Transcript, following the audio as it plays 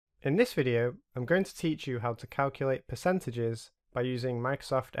In this video, I'm going to teach you how to calculate percentages by using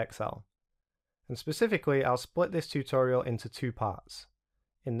Microsoft Excel. And specifically, I'll split this tutorial into two parts.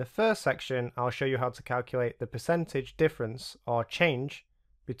 In the first section, I'll show you how to calculate the percentage difference or change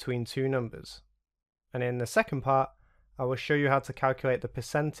between two numbers. And in the second part, I will show you how to calculate the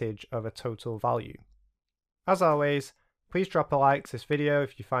percentage of a total value. As always, please drop a like to this video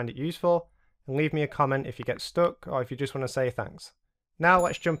if you find it useful, and leave me a comment if you get stuck or if you just want to say thanks. Now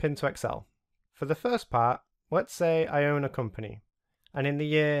let's jump into Excel. For the first part, let's say I own a company, and in the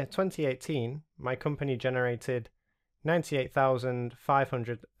year 2018, my company generated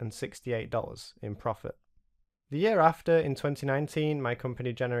 $98,568 in profit. The year after, in 2019, my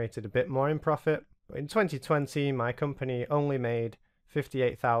company generated a bit more in profit, but in 2020, my company only made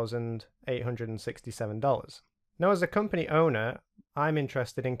 $58,867. Now, as a company owner, I'm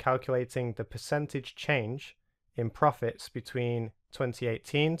interested in calculating the percentage change in profits between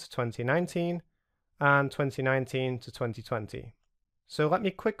 2018 to 2019 and 2019 to 2020. So let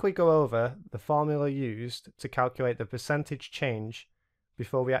me quickly go over the formula used to calculate the percentage change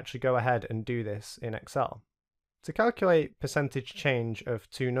before we actually go ahead and do this in Excel. To calculate percentage change of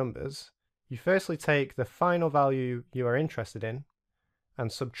two numbers, you firstly take the final value you are interested in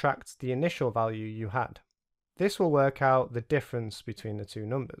and subtract the initial value you had. This will work out the difference between the two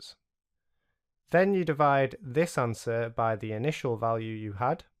numbers. Then you divide this answer by the initial value you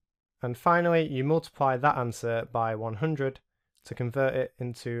had, and finally you multiply that answer by 100 to convert it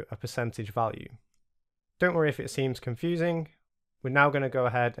into a percentage value. Don't worry if it seems confusing, we're now going to go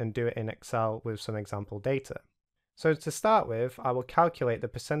ahead and do it in Excel with some example data. So to start with, I will calculate the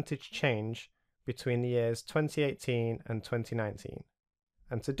percentage change between the years 2018 and 2019.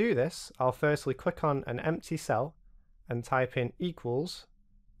 And to do this, I'll firstly click on an empty cell and type in equals,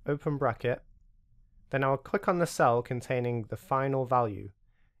 open bracket. Then I'll click on the cell containing the final value.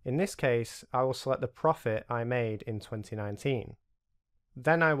 In this case, I will select the profit I made in 2019.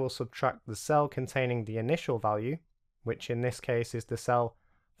 Then I will subtract the cell containing the initial value, which in this case is the cell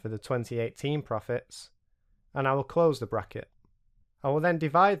for the 2018 profits, and I will close the bracket. I will then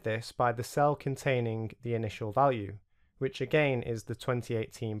divide this by the cell containing the initial value, which again is the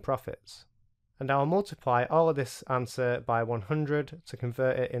 2018 profits. And I'll multiply all of this answer by 100 to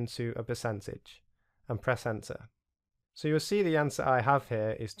convert it into a percentage, and press enter. So you'll see the answer I have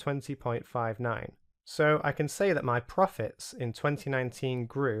here is 20.59. So I can say that my profits in 2019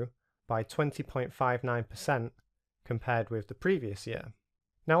 grew by 20.59% compared with the previous year.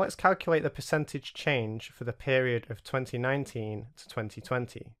 Now let's calculate the percentage change for the period of 2019 to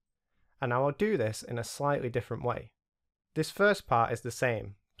 2020. And I will do this in a slightly different way. This first part is the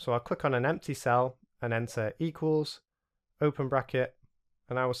same, so I'll click on an empty cell and enter equals, open bracket,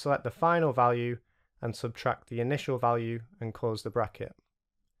 and I will select the final value and subtract the initial value and close the bracket.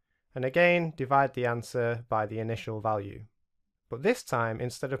 And again, divide the answer by the initial value. But this time,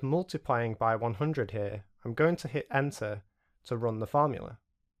 instead of multiplying by 100 here, I'm going to hit enter to run the formula.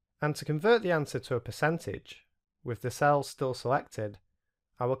 And to convert the answer to a percentage, with the cell still selected,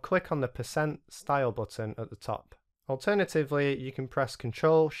 I will click on the % style button at the top. Alternatively, you can press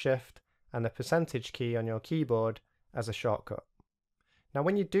Ctrl, Shift, and the percentage key on your keyboard as a shortcut. Now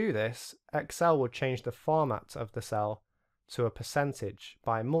when you do this, Excel will change the format of the cell to a percentage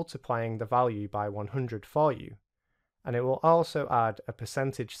by multiplying the value by 100 for you, and it will also add a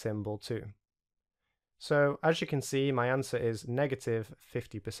percentage symbol too. So as you can see, my answer is negative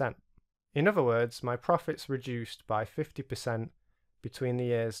 50%. In other words, my profits reduced by 50% between the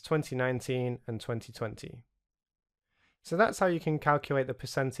years 2019 and 2020. So that's how you can calculate the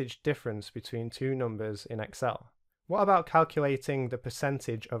percentage difference between two numbers in Excel. What about calculating the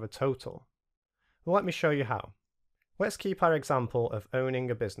percentage of a total? Well, let me show you how. Let's keep our example of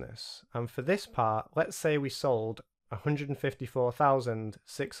owning a business, and for this part, let's say we sold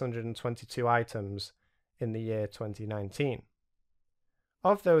 154,622 items in the year 2019.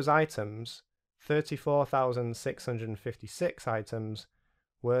 Of those items, 34,656 items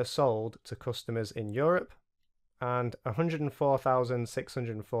were sold to customers in Europe, and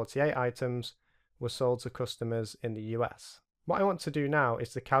 104,648 items were sold to customers in the US. What I want to do now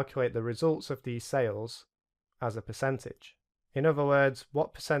is to calculate the results of these sales as a percentage. In other words,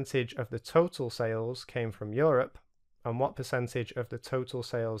 what percentage of the total sales came from Europe and what percentage of the total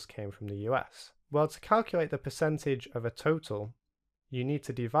sales came from the US. Well, to calculate the percentage of a total, you need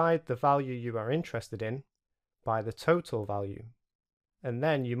to divide the value you are interested in by the total value, and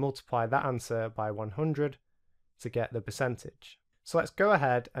then you multiply that answer by 100 to get the percentage. So let's go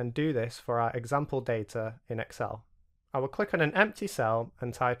ahead and do this for our example data in Excel. I will click on an empty cell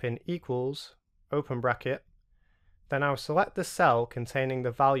and type in equals, open bracket, Then I'll select the cell containing the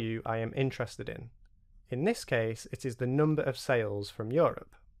value I am interested in. In this case, it is the number of sales from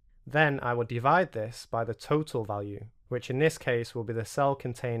Europe. Then I will divide this by the total value, which in this case will be the cell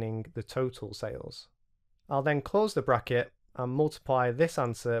containing the total sales. I'll then close the bracket and multiply this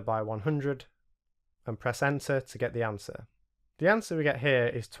answer by 100 and press enter to get the answer. The answer we get here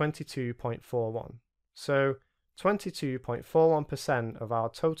is 22.41. So 22.41% of our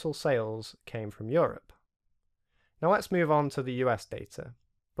total sales came from Europe. Now let's move on to the US data.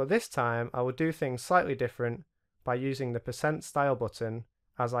 But this time I will do things slightly different by using the percent style button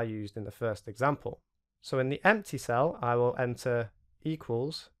as I used in the first example. So in the empty cell I will enter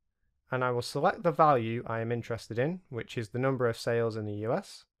equals and I will select the value I am interested in, which is the number of sales in the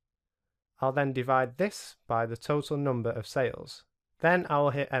US. I'll then divide this by the total number of sales. Then I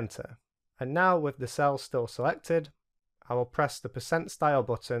will hit enter. And now with the cell still selected, I will press the percent style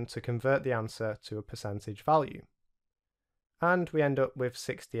button to convert the answer to a percentage value. And we end up with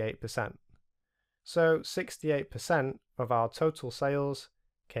 68%. So 68% of our total sales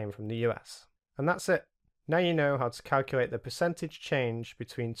came from the US. And that's it. Now you know how to calculate the percentage change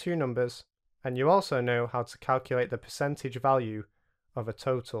between two numbers, and you also know how to calculate the percentage value of a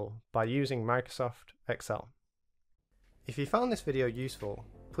total by using Microsoft Excel. If you found this video useful,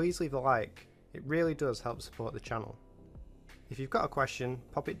 please leave a like. It really does help support the channel. If you've got a question,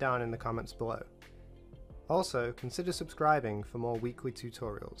 pop it down in the comments below. Also, consider subscribing for more weekly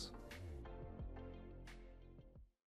tutorials.